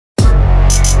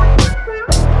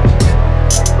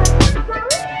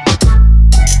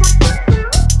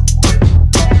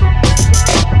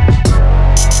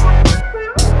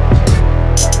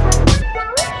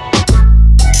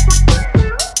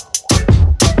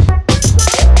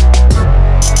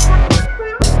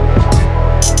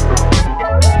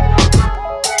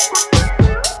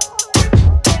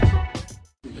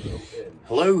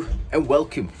and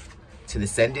welcome to the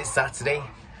Send It Saturday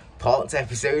parts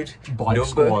episode Bike number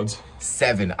Squad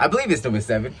 7. I believe it's number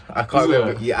 7. I can't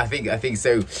remember. Yeah, I think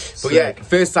so. Sick. But yeah,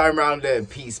 first time round,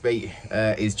 Pete Speight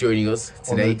is joining us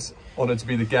today. Honoured to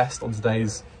be the guest on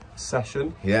today's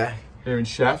session. Yeah. Here in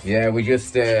Chef. Yeah, we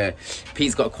just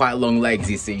Pete's got quite long legs,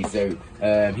 you see, so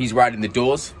he's riding the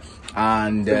doors,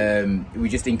 and we're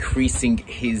just increasing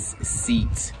his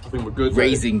seat. I think we're good.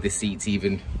 Raising the seat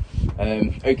even.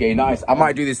 Okay, nice. I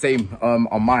might do the same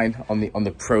on mine, on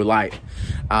the Pro Light,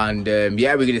 and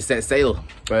yeah, we're gonna set sail.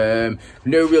 No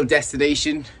real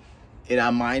destination in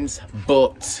our minds,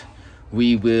 but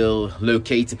we will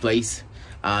locate a place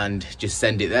and just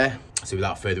send it there. So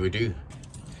without further ado,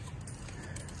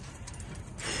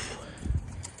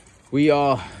 we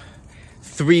are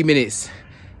 3 minutes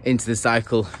into the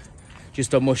cycle,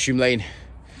 just on Mushroom Lane,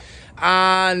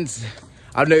 and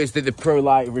I've noticed that the Pro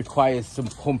Light requires some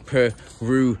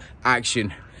pumperoo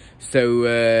action. So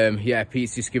yeah,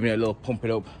 Pete's just giving it a little pump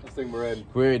it up. I think we're in.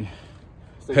 We're in.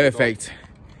 Perfect.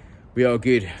 We are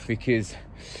good, because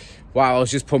wow, I was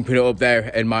just pumping it up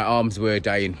there and my arms were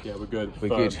dying. Yeah, we're good. We're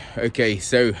good. Okay,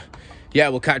 so yeah,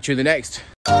 we'll catch you in the next.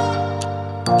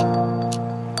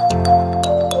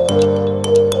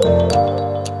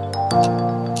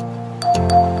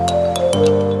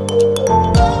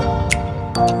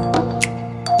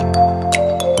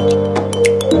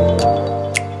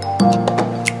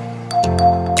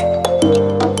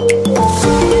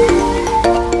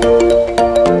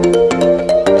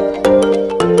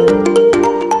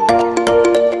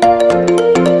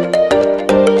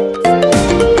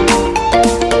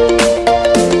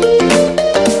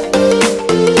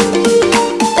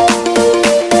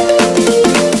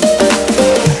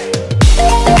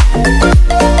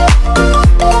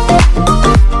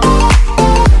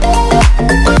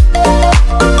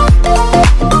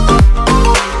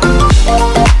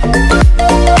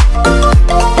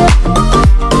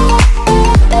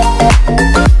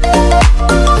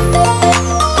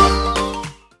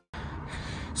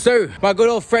 So, my good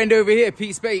old friend over here,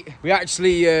 Pete Speight, we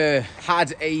actually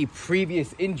had a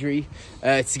previous injury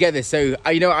together. So,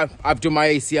 you know, I've done my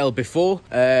ACL before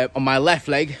on my left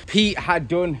leg. Pete had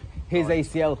done his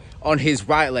ACL on his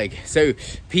right leg. So,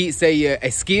 Pete's a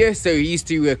skier, so he used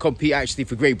to compete actually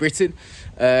for Great Britain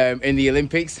in the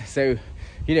Olympics. So,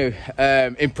 you know,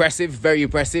 impressive, very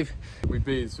impressive. We've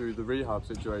been through the rehab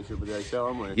situation with the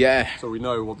ACL, haven't we? Yeah. So we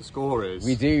know what the score is.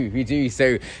 We do.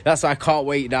 So that's why I can't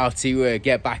wait now to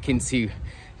get back into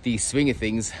the swing of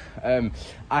things.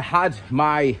 I had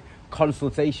my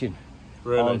consultation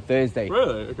on Thursday.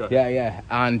 Really? Okay. Yeah.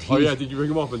 And he... Oh yeah, did you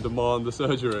ring him up and demand the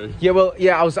surgery? Yeah, well,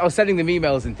 yeah, I was sending them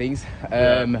emails and things.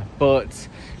 But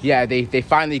yeah, they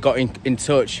finally got in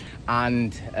touch,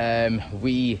 and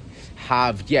we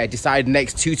have decided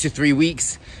next 2 to 3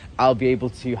 weeks I'll be able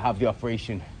to have the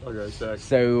operation. Okay, sick.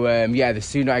 So yeah, the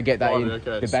sooner I get that in,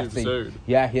 the better. Soon.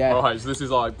 Yeah. Right, so this is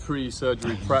like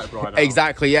pre-surgery prep right now.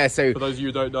 Exactly, yeah. So for those of you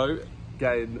who don't know,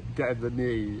 getting the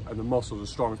knee and the muscles as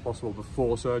strong as possible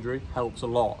before surgery helps a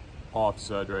lot after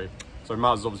surgery. So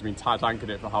Maz has obviously been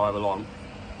tanking it for however long.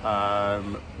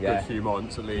 Good few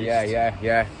months at least.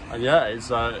 Yeah. And yeah, it's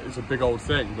a big old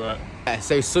thing, but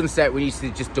so sunset, we need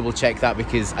to just double check that,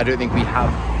 because I don't think we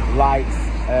have lights.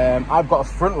 I've got a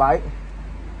front light.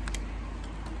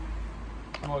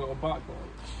 Oh, I got a back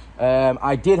light.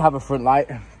 I did have a front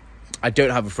light. I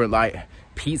don't have a front light.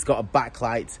 Pete's got a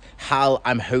backlight. Hal,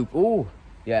 I'm hoping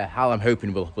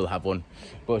we'll have one.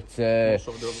 But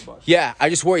yeah, I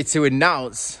just wanted to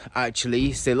announce,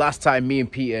 actually, so last time me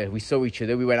and Peter, we saw each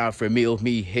other, we went out for a meal,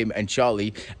 me, him and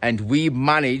Charlie, and we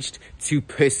managed to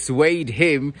persuade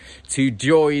him to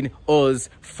join us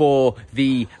for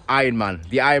the IronMAN,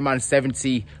 the IronMAN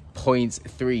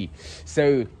 70.3.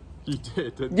 So you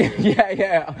did, didn't you?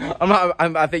 Yeah.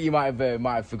 I think you might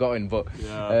have forgotten, but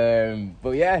yeah,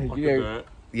 you know,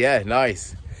 yeah,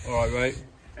 nice. All right, mate.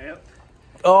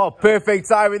 Oh, perfect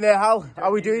timing there, Hal. How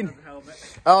are we doing?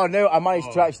 Oh no, I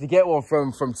managed to actually get one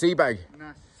from Teabag.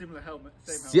 Nah, similar helmet,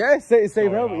 same helmet. Yeah,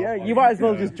 same helmet. Yeah, you might as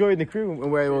well just join the crew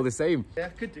and wear all the same. Yeah,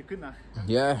 could do, couldn't I?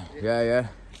 Yeah. Yeah,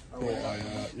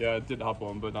 I didn't have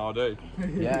one, but now I do.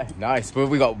 Yeah, nice. But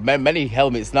we got many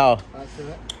helmets now. That's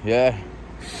it. Yeah.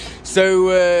 So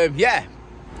yeah,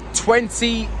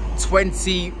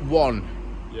 2021.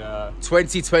 Yeah.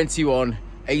 2021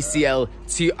 ACL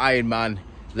to IronMAN.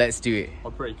 Let's do it.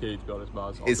 I'm pretty keen, to be honest,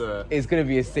 Maz. It's gonna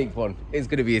be a sick one.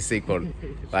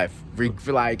 Like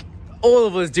all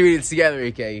of us doing it together,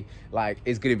 okay? Like,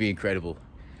 it's gonna be incredible.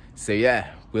 So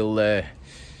yeah, we'll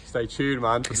Stay tuned,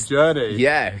 man, for the journey.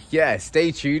 Yeah,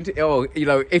 stay tuned. Oh, you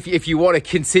know, if you want to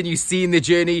continue seeing the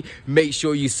journey, make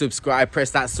sure you subscribe.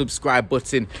 Press that subscribe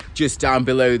button just down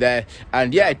below there.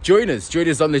 And yeah, join us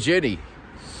on the journey.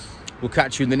 We'll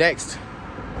catch you in the next.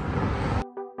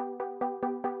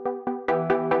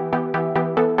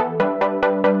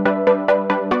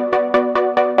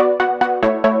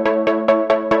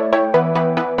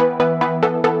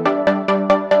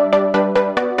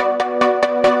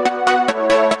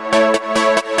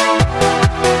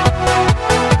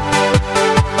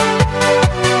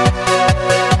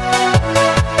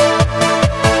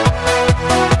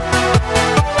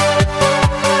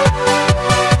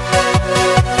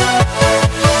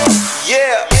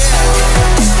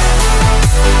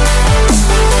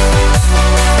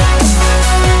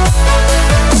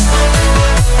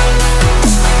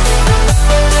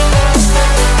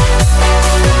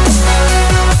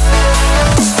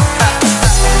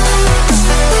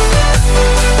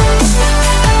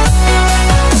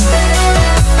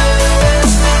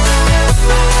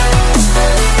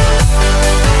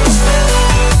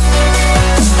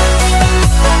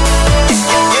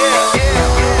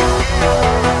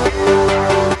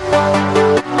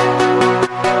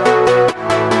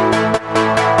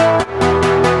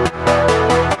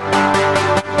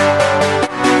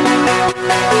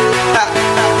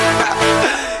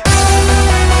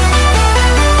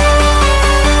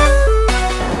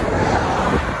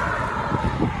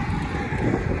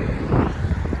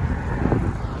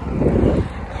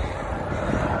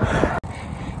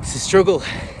 Struggle,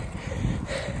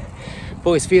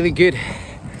 boys, feeling good.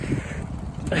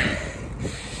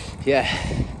 Yeah,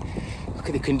 look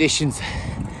at the conditions.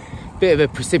 Bit of a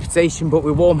precipitation, but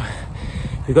we're warm.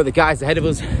 We've got the guys ahead of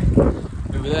us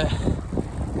over there.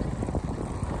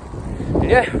 And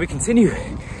yeah, we continue.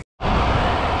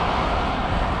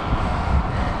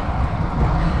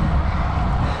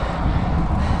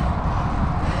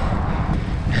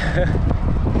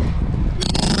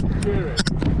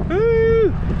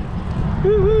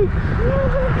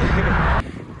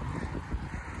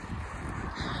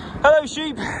 Hello,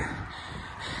 sheep.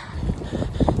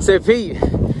 So, Pete,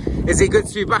 is it good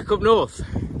to be back up north?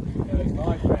 Yeah, it's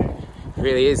nice, mate. It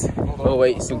really is. Oh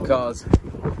wait, some cars.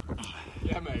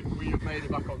 Yeah, mate, we have made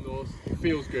it back up north. It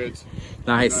feels good.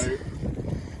 Nice. You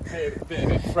know,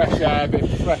 bit of fresh air, bit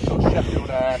of fresh sort of Sheffield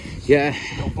air. Yeah.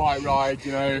 Little bike ride,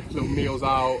 you know, little meals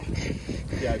out.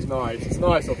 Yeah, it's nice. It's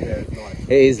nice up here. It's nice.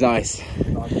 It is nice.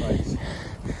 Nice place.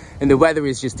 And the weather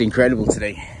is just incredible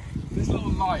today. This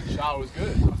little light shower is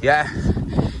good. Yeah.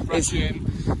 Refreshing.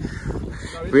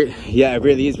 Yeah, it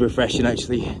really is refreshing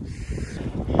actually.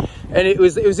 And it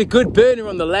was a good burner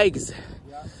on the legs.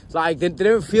 Yeah. Like they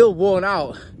don't feel worn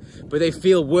out, but they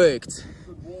feel worked.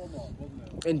 Good warm up,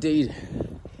 wasn't it? Indeed.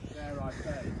 Dare I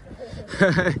say.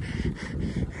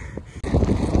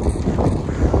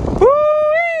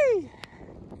 Woo-wee!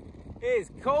 It's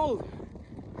cold.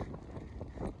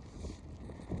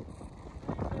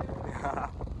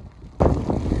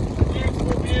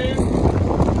 Beautiful view.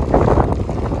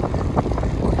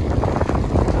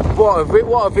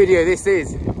 What a video this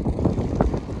is. So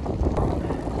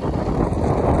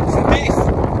this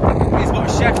is what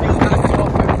Sheffield has to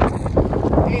offer.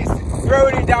 It's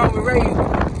throwing it down with rain.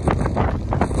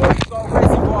 But we've got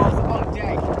reservoirs on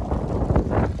deck.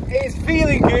 It's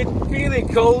feeling good, feeling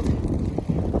cold,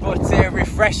 but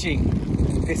refreshing,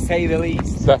 to say the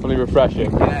least. Definitely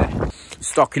refreshing. Yeah.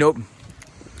 Stocking up.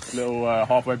 Little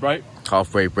halfway break.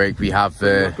 Halfway break. We have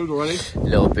a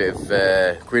little bit of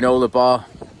granola bar.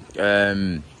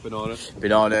 Banana.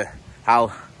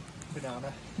 Hal.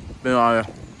 Banana.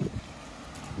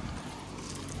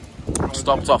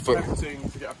 Stopped off at. Tempting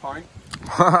to get a pint.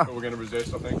 But we're going to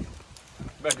resist, I think.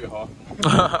 Maybe a half.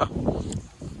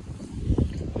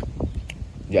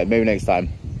 Yeah, maybe next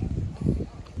time.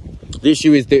 The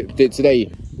issue is that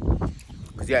today,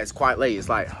 because yeah, it's quite late. It's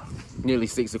like nearly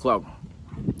 6 o'clock.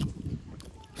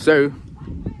 So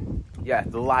yeah,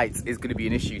 the light is going to be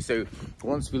an issue. So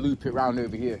once we loop it round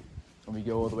over here and we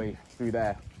go all the way through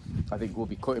there, I think we'll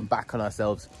be cutting back on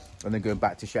ourselves and then going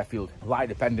back to Sheffield. Light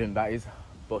dependent, that is.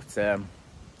 But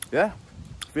yeah,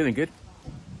 feeling good,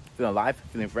 feeling alive,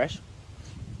 feeling fresh,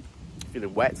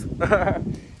 feeling wet. Well,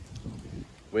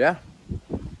 yeah.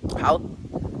 Hal,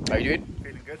 how you doing?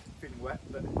 Feeling good, feeling wet,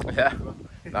 but Yeah,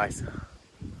 nice.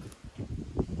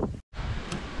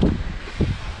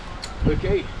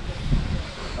 Okay,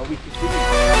 are we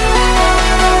continuing?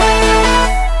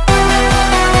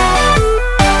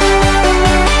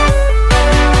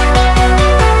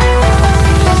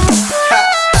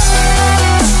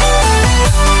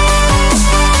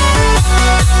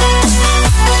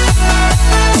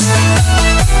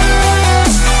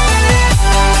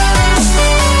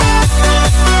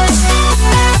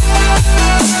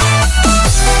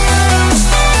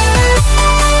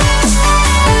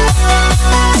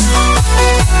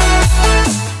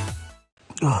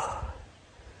 So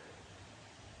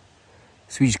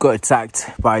we just got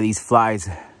attacked by these flies.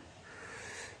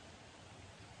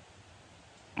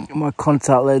 My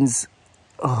contact lens.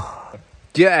 Oh.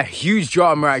 Yeah, huge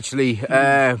drama actually. We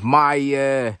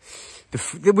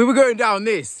were going down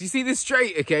this. You see this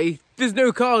straight, okay? There's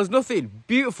no cars, nothing.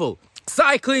 Beautiful.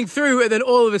 Cycling through, and then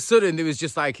all of a sudden there was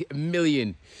just like a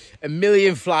million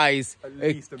flies. At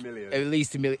least a million. At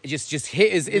least a million. Just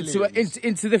hit us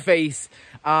into the face.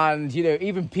 And you know,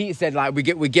 even Pete said like we're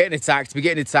getting attacked.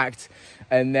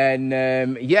 And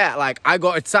then yeah, like I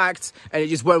got attacked, and it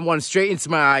just went one straight into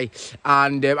my eye.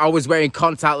 And I was wearing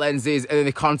contact lenses, and then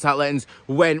the contact lens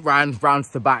went round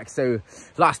to the back. So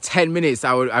the last 10 minutes,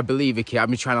 I believe, okay, I've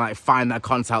been trying to like find that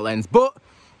contact lens, but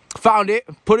found it,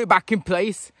 put it back in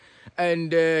place.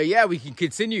 And yeah, we can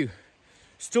continue.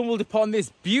 Stumbled upon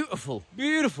this beautiful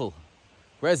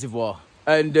reservoir.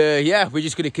 And yeah, we're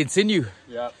just going to continue.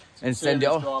 Yeah. And send it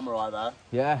off. Drama right there.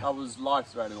 Yeah. That was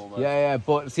life-threatening almost. Yeah.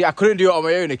 But see, I couldn't do it on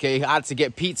my own, okay? I had to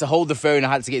get Pete to hold the phone. I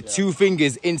had to get 2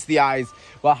 fingers into the eyes.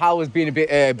 Well, Hal was being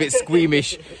a bit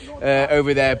squeamish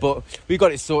over there. But we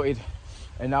got it sorted.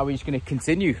 And now we're just going to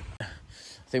continue. I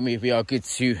think we are good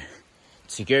to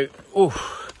go. Oh,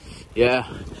 yeah.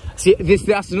 See,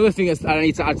 that's another thing that I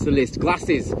need to add to the list.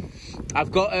 Glasses.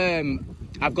 I've got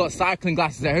cycling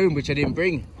glasses at home, which I didn't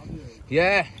bring.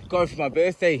 Yeah, got it for my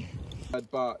birthday.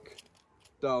 Head back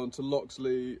down to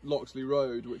Loxley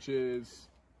Road, which is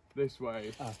this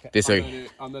way. Okay. This way.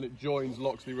 And then it joins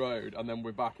Loxley Road, and then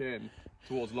we're back in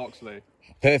towards Loxley.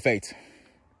 Perfect.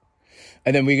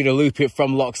 And then we're going to loop it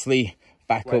from Loxley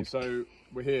back up. So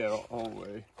we're here, aren't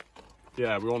we?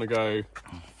 Yeah, we want to go...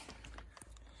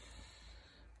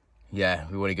 Yeah,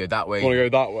 we want to go that way. We want to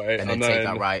go that way. And then take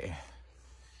that right.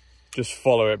 Just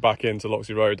follow it back into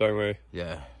Loxley Road, don't we?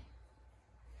 Yeah.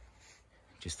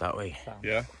 Just that way.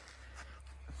 Yeah.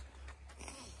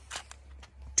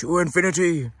 To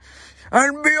infinity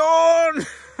and beyond!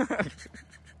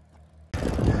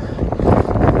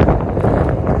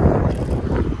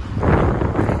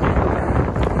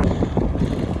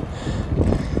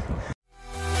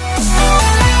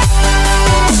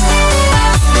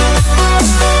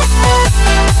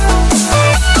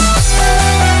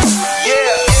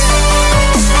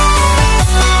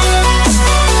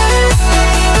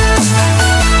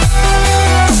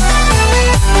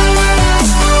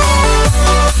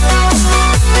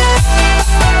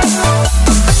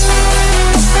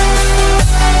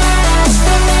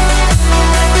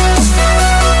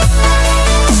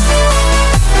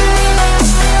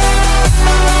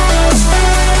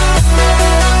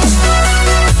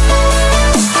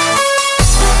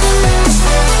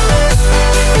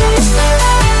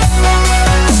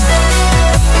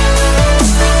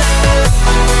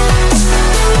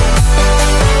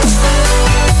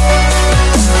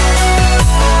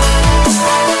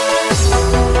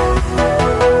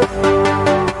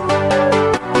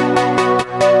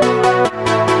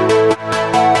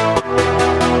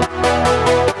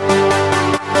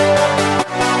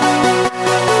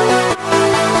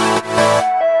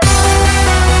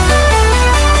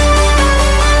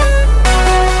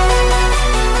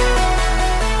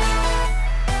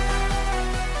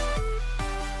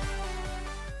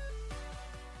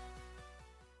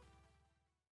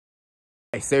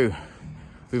 So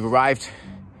we've arrived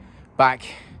back.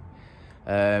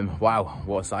 Wow,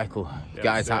 what a cycle. Yeah,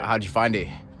 guys, how'd you find it?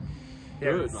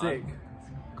 Yeah, it was sick.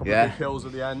 Couple of big hills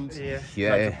at the end.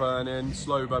 Yeah. Burning,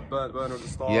 slow burner at the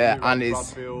start. Yeah, and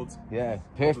it's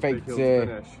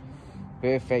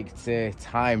perfect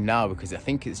time now, because I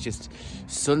think it's just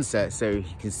sunset, so you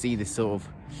can see this sort of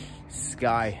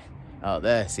sky out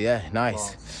there. So yeah,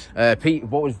 nice. Pete,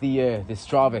 what was the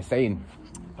Strava saying?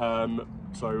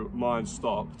 So mine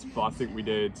stopped, but I think we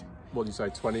did, what did you say,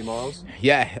 20 miles?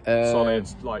 Yeah. Solid,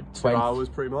 like 2 hours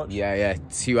pretty much. Yeah,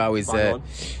 2 hours,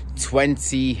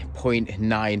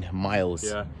 20.9 miles.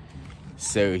 Yeah.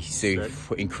 So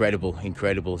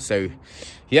incredible. So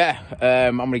yeah,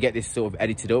 I'm gonna get this sort of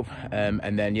edited up,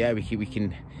 and then yeah, we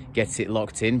can get it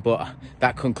locked in. But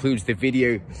that concludes the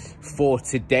video for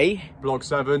today. Vlog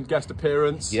 7, guest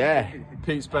appearance. Yeah.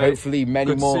 Pete Speight. Hopefully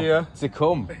many more to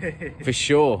come. For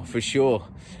sure.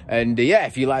 And yeah,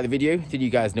 if you like the video, then you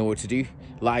guys know what to do.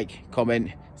 Like,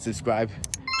 comment, subscribe,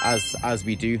 as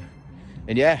we do.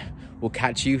 And yeah, we'll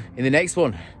catch you in the next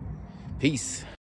one. Peace.